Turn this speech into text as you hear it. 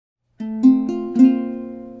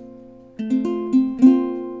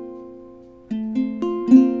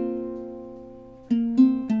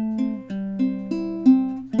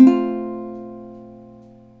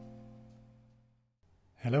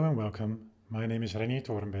welcome. My name is Reinier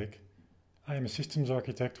Torenbeek. I am a systems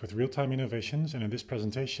architect with real-time innovations, and in this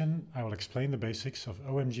presentation I will explain the basics of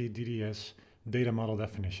OMG DDS data model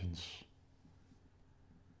definitions.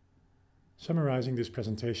 Summarizing this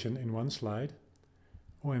presentation in one slide,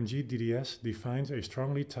 OMG DDS defines a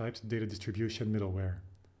strongly typed data distribution middleware.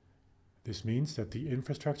 This means that the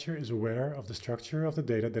infrastructure is aware of the structure of the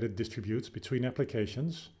data that it distributes between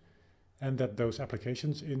applications, and that those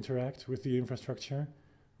applications interact with the infrastructure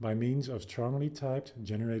by means of strongly typed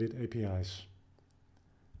generated APIs.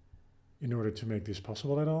 In order to make this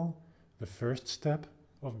possible at all, the first step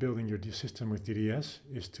of building your system with DDS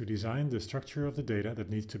is to design the structure of the data that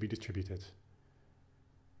needs to be distributed.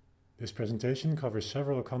 This presentation covers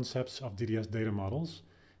several concepts of DDS data models,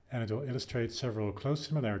 and it will illustrate several close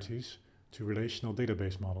similarities to relational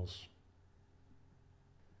database models.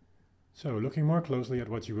 So, looking more closely at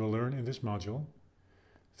what you will learn in this module,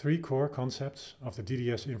 three core concepts of the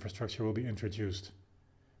DDS infrastructure will be introduced.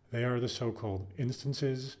 They are the so-called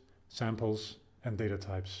instances, samples, and data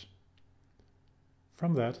types.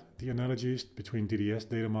 From that, the analogies between DDS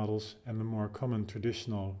data models and the more common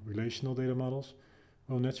traditional relational data models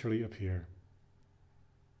will naturally appear.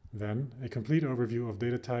 Then, a complete overview of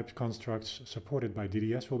data type constructs supported by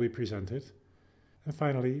DDS will be presented. And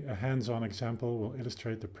finally, a hands-on example will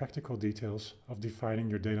illustrate the practical details of defining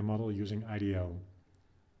your data model using IDL.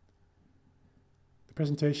 The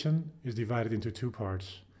presentation is divided into two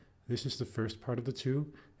parts. This is the first part of the two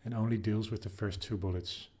and only deals with the first two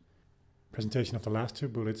bullets. Presentation of the last two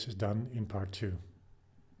bullets is done in part 2.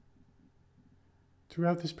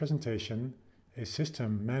 Throughout this presentation, a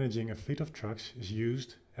system managing a fleet of trucks is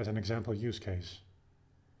used as an example use case.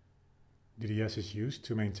 DDS is used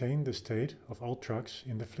to maintain the state of all trucks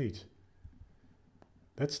in the fleet.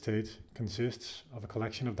 That state consists of a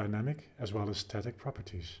collection of dynamic as well as static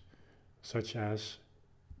properties, such as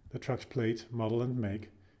the truck's plate, model and make,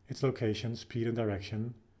 its location, speed and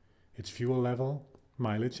direction, its fuel level,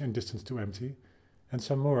 mileage and distance to empty, and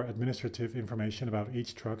some more administrative information about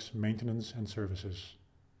each truck's maintenance and services.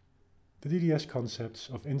 The DDS concepts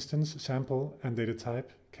of instance, sample, and data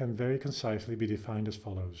type can very concisely be defined as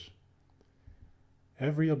follows.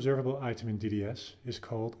 Every observable item in DDS is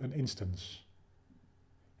called an instance.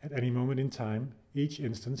 At any moment in time, each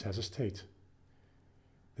instance has a state.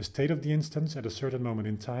 The state of the instance at a certain moment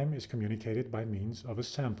in time is communicated by means of a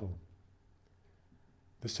sample.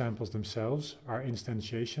 The samples themselves are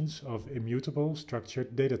instantiations of immutable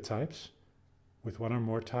structured data types with one or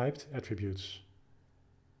more typed attributes.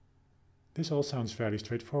 This all sounds fairly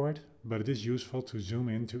straightforward, but it is useful to zoom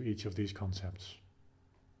into each of these concepts.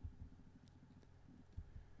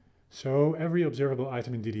 So, every observable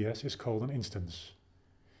item in DDS is called an instance.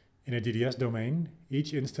 In a DDS domain,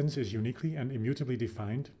 each instance is uniquely and immutably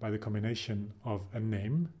defined by the combination of a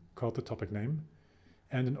name, called the topic name,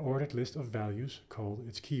 and an ordered list of values called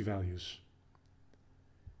its key values.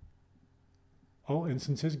 All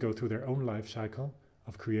instances go through their own life cycle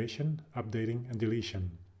of creation, updating, and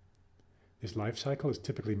deletion. This life cycle is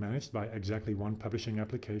typically managed by exactly one publishing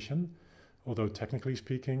application, although technically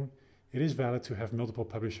speaking, it is valid to have multiple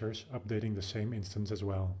publishers updating the same instance as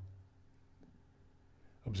well.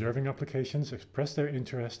 Observing applications express their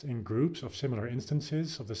interest in groups of similar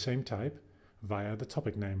instances of the same type via the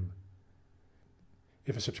topic name.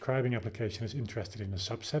 If a subscribing application is interested in a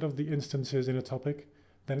subset of the instances in a topic,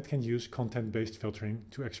 then it can use content-based filtering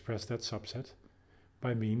to express that subset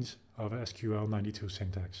by means of a SQL 92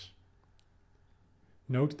 syntax.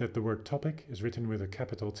 Note that the word topic is written with a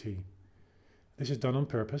capital T. This is done on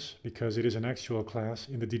purpose because it is an actual class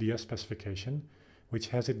in the DDS specification, which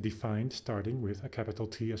has it defined starting with a capital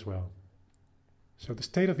T as well. So the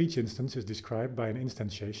state of each instance is described by an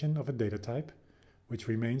instantiation of a data type, which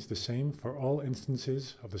remains the same for all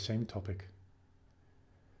instances of the same topic.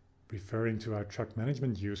 Referring to our truck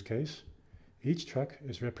management use case, each truck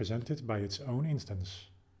is represented by its own instance.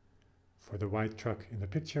 For the white truck in the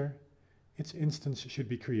picture, its instance should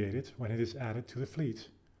be created when it is added to the fleet,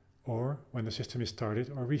 or when the system is started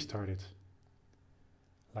or restarted.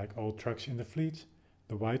 Like all trucks in the fleet,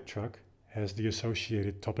 the white truck has the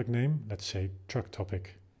associated topic name, let's say truck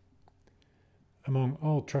topic. Among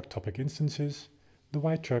all truck topic instances, the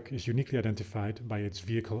white truck is uniquely identified by its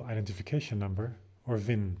vehicle identification number, or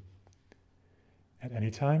VIN. At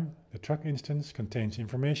any time, the truck instance contains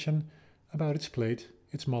information about its plate,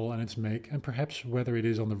 its model and its make, and perhaps whether it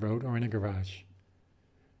is on the road or in a garage.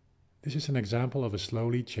 This is an example of a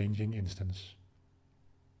slowly changing instance.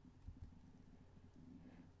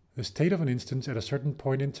 The state of an instance at a certain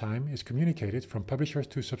point in time is communicated from publishers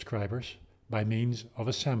to subscribers by means of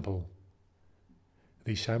a sample.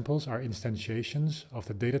 These samples are instantiations of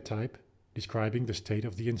the data type describing the state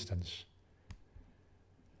of the instance.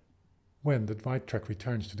 When the white truck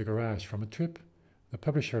returns to the garage from a trip, the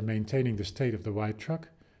publisher maintaining the state of the white truck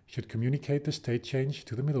should communicate the state change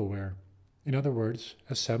to the middleware. In other words,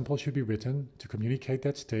 a sample should be written to communicate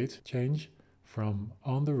that state change from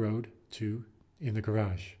on the road to in the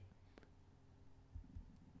garage.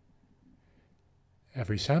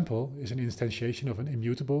 Every sample is an instantiation of an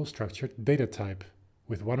immutable structured data type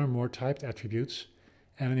with one or more typed attributes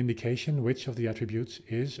and an indication which of the attributes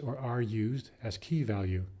is or are used as key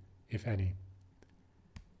value, if any.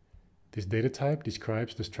 This data type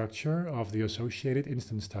describes the structure of the associated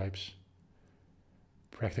instance types.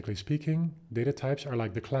 Practically speaking, data types are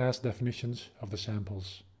like the class definitions of the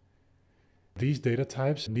samples. These data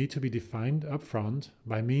types need to be defined upfront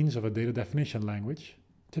by means of a data definition language,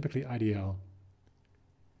 typically IDL.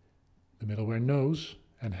 The middleware knows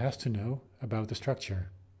and has to know about the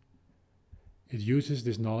structure. It uses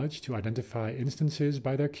this knowledge to identify instances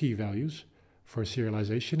by their key values for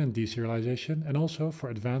serialization and deserialization, and also for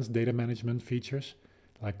advanced data management features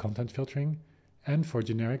like content filtering and for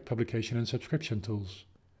generic publication and subscription tools.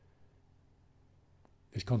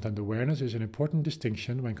 This content awareness is an important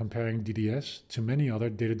distinction when comparing DDS to many other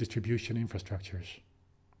data distribution infrastructures.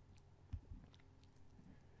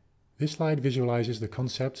 This slide visualizes the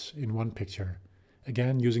concepts in one picture,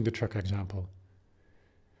 again using the truck example.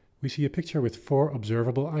 We see a picture with 4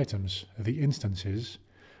 observable items, the instances,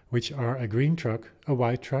 which are a green truck, a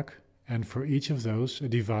white truck, and for each of those a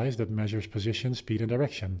device that measures position, speed and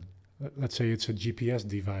direction. Let's say it's a GPS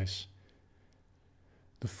device.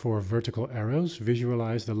 The 4 vertical arrows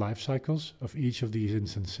visualize the life cycles of each of these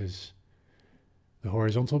instances. The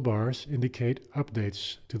horizontal bars indicate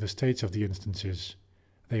updates to the states of the instances.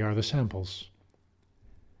 They are the samples.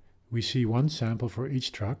 We see one sample for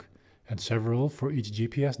each truck and several for each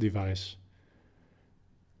GPS device.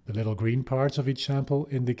 The little green parts of each sample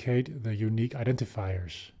indicate the unique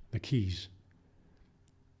identifiers, the keys.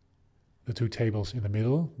 The 2 tables in the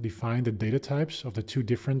middle define the data types of the 2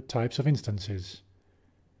 different types of instances.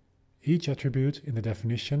 Each attribute in the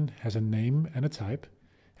definition has a name and a type,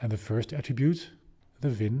 and the first attribute, the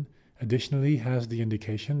VIN, additionally has the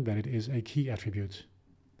indication that it is a key attribute.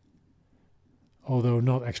 Although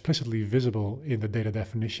not explicitly visible in the data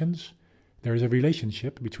definitions, there is a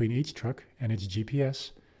relationship between each truck and its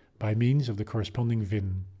GPS by means of the corresponding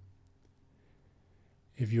VIN.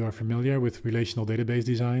 If you are familiar with relational database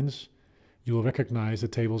designs, you will recognize the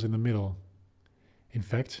tables in the middle. In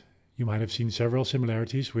fact, you might have seen several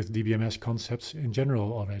similarities with DBMS concepts in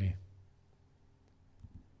general already.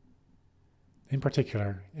 In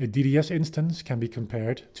particular, a DDS instance can be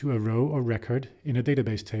compared to a row or record in a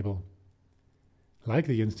database table. Like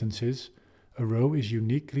the instances, a row is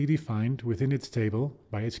uniquely defined within its table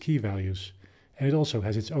by its key values, and it also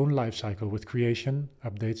has its own lifecycle with creation,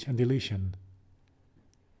 updates, and deletion.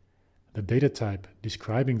 The data type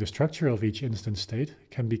describing the structure of each instance state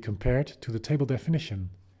can be compared to the table definition,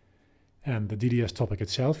 and the DDS topic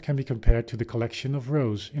itself can be compared to the collection of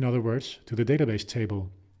rows, in other words, to the database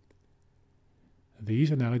table.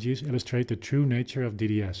 These analogies illustrate the true nature of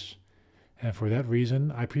DDS, and for that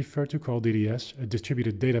reason I prefer to call DDS a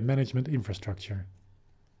distributed data management infrastructure.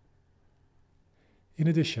 In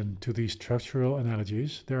addition to these structural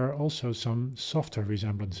analogies, there are also some softer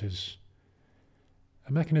resemblances.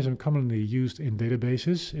 A mechanism commonly used in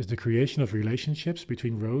databases is the creation of relationships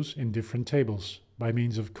between rows in different tables by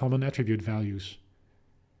means of common attribute values.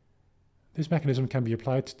 This mechanism can be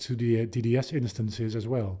applied to the DDS instances as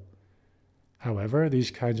well. However,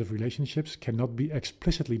 these kinds of relationships cannot be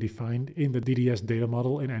explicitly defined in the DDS data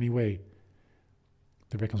model in any way.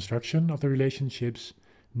 The reconstruction of the relationships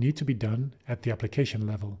need to be done at the application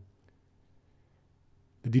level.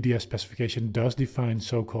 The DDS specification does define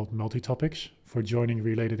so-called multi-topics for joining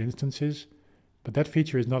related instances, but that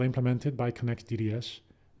feature is not implemented by Connext DDS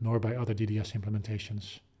nor by other DDS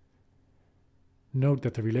implementations. Note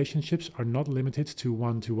that the relationships are not limited to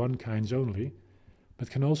one-to-one kinds only,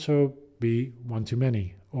 but can also be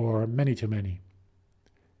one-to-many or many-to-many.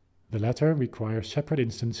 The latter require separate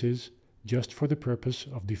instances just for the purpose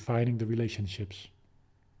of defining the relationships.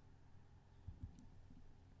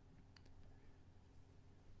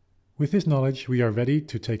 With this knowledge, we are ready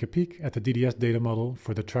to take a peek at the DDS data model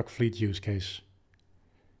for the truck fleet use case.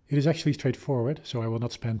 It is actually straightforward, so I will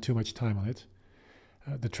not spend too much time on it.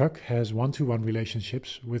 The truck has one-to-one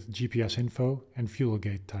relationships with GPS info and fuel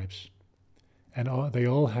gate types. And they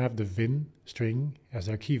all have the VIN string as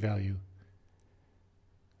their key value.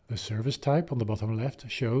 The service type on the bottom left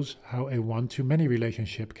shows how a one-to-many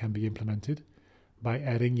relationship can be implemented by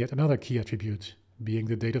adding yet another key attribute, being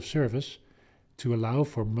the date of service, to allow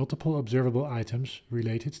for multiple observable items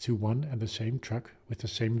related to one and the same truck with the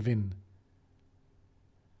same VIN.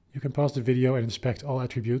 You can pause the video and inspect all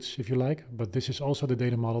attributes if you like, but this is also the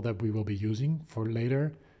data model that we will be using for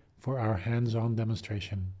later for our hands-on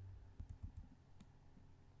demonstration.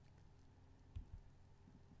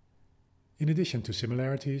 In addition to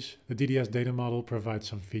similarities, the DDS data model provides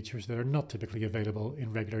some features that are not typically available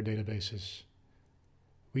in regular databases.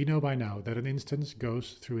 We know by now that an instance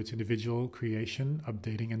goes through its individual creation,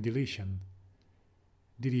 updating, and deletion.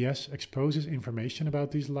 DDS exposes information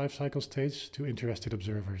about these lifecycle states to interested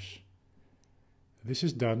observers. This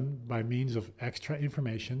is done by means of extra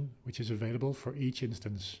information which is available for each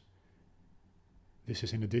instance. This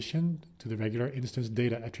is in addition to the regular instance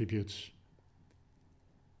data attributes.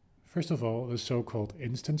 First of all, the so-called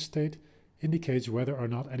instance state indicates whether or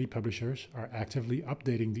not any publishers are actively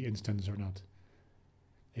updating the instance or not.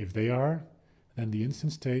 If they are, then the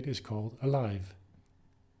instance state is called alive.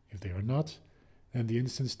 If they are not, then the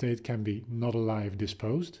instance state can be not alive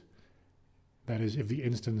disposed, that is, if the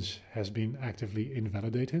instance has been actively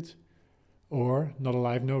invalidated, or not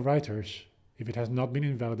alive no writers, if it has not been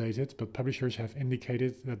invalidated but publishers have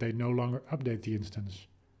indicated that they no longer update the instance,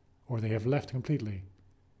 or they have left completely.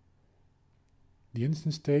 The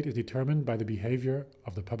instance state is determined by the behavior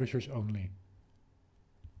of the publishers only.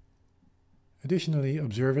 Additionally,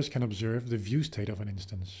 observers can observe the view state of an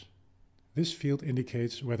instance. This field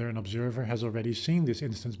indicates whether an observer has already seen this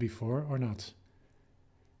instance before or not.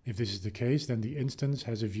 If this is the case, then the instance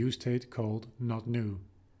has a view state called not new.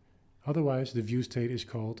 Otherwise, the view state is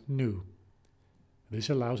called new. This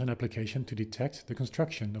allows an application to detect the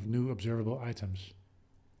construction of new observable items.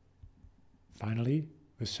 Finally,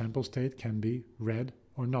 the sample state can be read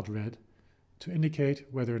or not read to indicate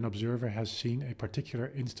whether an observer has seen a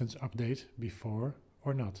particular instance update before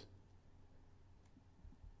or not.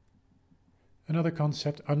 Another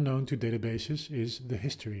concept unknown to databases is the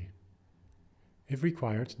history. If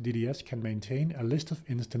required, DDS can maintain a list of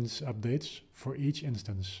instance updates for each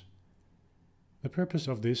instance. The purpose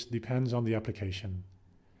of this depends on the application.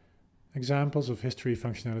 Examples of history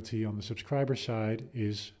functionality on the subscriber side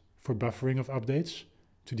is for buffering of updates,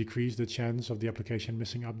 to decrease the chance of the application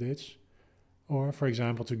missing updates, or, for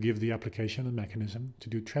example, to give the application a mechanism to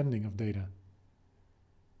do trending of data.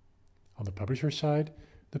 On the publisher side,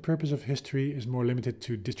 the purpose of history is more limited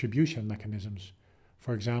to distribution mechanisms,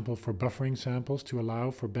 for example, for buffering samples to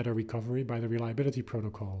allow for better recovery by the reliability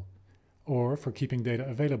protocol, or for keeping data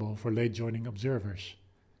available for late joining observers.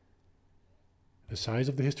 The size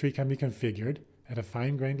of the history can be configured at a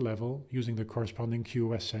fine-grained level using the corresponding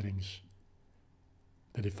QoS settings.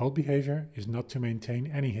 The default behavior is not to maintain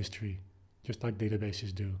any history, just like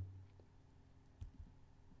databases do.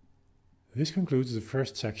 This concludes the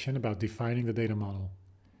first section about defining the data model.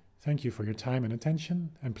 Thank you for your time and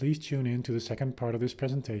attention, and please tune in to the second part of this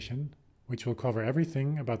presentation, which will cover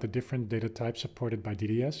everything about the different data types supported by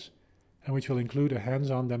DDS, and which will include a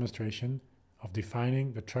hands-on demonstration of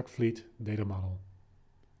defining the truck fleet data model.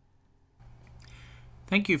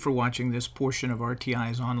 Thank you for watching this portion of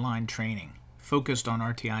RTI's online training, focused on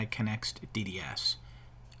RTI Connext DDS.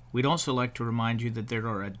 We'd also like to remind you that there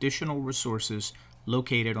are additional resources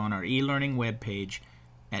located on our e-learning webpage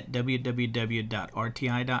at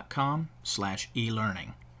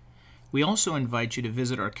www.rti.com/elearning. We also invite you to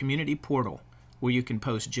visit our community portal, where you can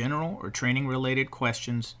post general or training-related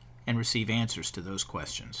questions and receive answers to those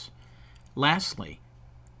questions. Lastly,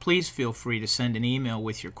 please feel free to send an email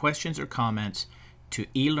with your questions or comments to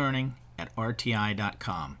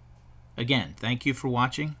elearning@rti.com. Again, thank you for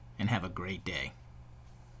watching and have a great day.